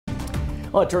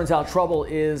Well, it turns out trouble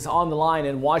is on the line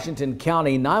in Washington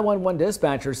County. 911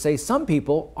 dispatchers say some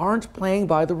people aren't playing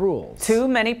by the rules. Too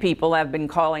many people have been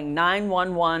calling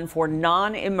 911 for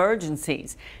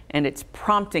non-emergencies, and it's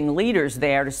prompting leaders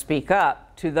there to speak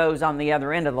up to those on the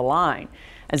other end of the line.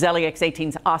 As LEX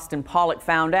 18's Austin Pollock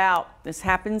found out, this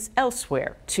happens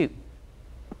elsewhere too.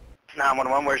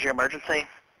 911, where's your emergency?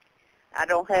 I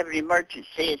don't have an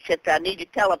emergency, except I need a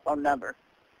telephone number.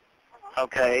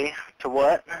 Okay, to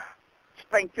what?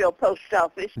 Springfield Post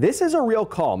Office. This is a real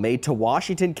call made to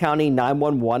Washington County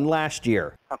 911 last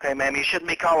year. Okay, ma'am, you shouldn't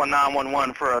be calling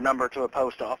 911 for a number to a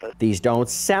post office. These don't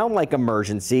sound like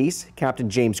emergencies. Captain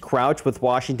James Crouch with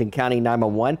Washington County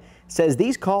 911 says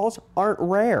these calls aren't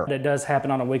rare. It does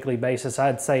happen on a weekly basis.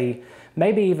 I'd say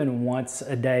maybe even once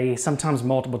a day, sometimes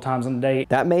multiple times a day.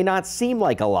 That may not seem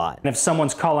like a lot. And if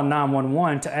someone's calling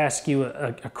 911 to ask you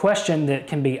a question that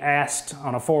can be asked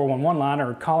on a 411 line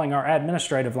or calling our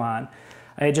administrative line,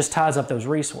 it just ties up those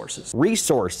resources.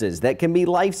 Resources that can be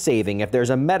life-saving if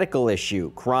there's a medical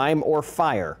issue, crime, or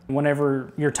fire.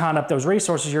 Whenever you're tying up those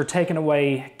resources, you're taking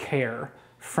away care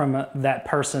from that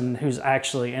person who's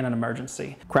actually in an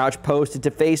emergency. Crouch posted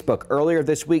to Facebook earlier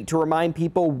this week to remind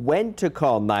people when to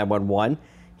call 911.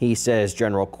 He says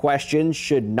general questions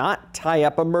should not tie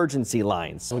up emergency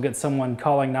lines. We'll get someone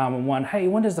calling 911, hey,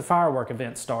 when does the firework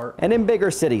event start? And in bigger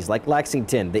cities like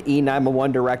Lexington, the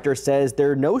E911 director says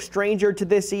they're no stranger to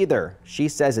this either. She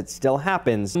says it still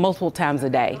happens multiple times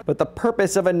a day. But the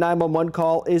purpose of a 911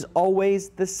 call is always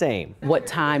the same. What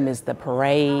time is the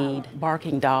parade?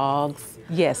 Barking dogs?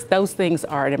 Yes, those things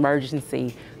are an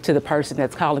emergency to the person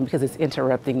that's calling because it's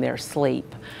interrupting their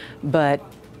sleep. But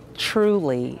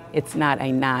truly, it's not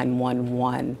a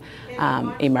 911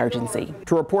 emergency.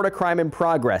 To report a crime in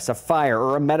progress, a fire,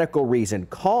 or a medical reason,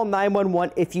 call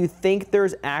 911 if you think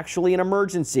there's actually an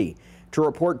emergency. To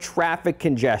report traffic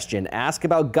congestion, ask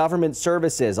about government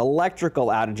services, electrical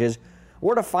outages,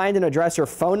 or to find an address or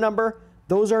phone number,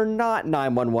 those are not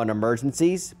 911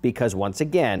 emergencies because, once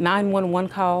again, 911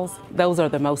 calls, those are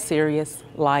the most serious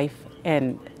life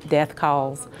and death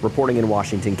calls. Reporting in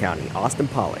Washington County, Austin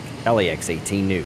Pollock, LEX 18 News.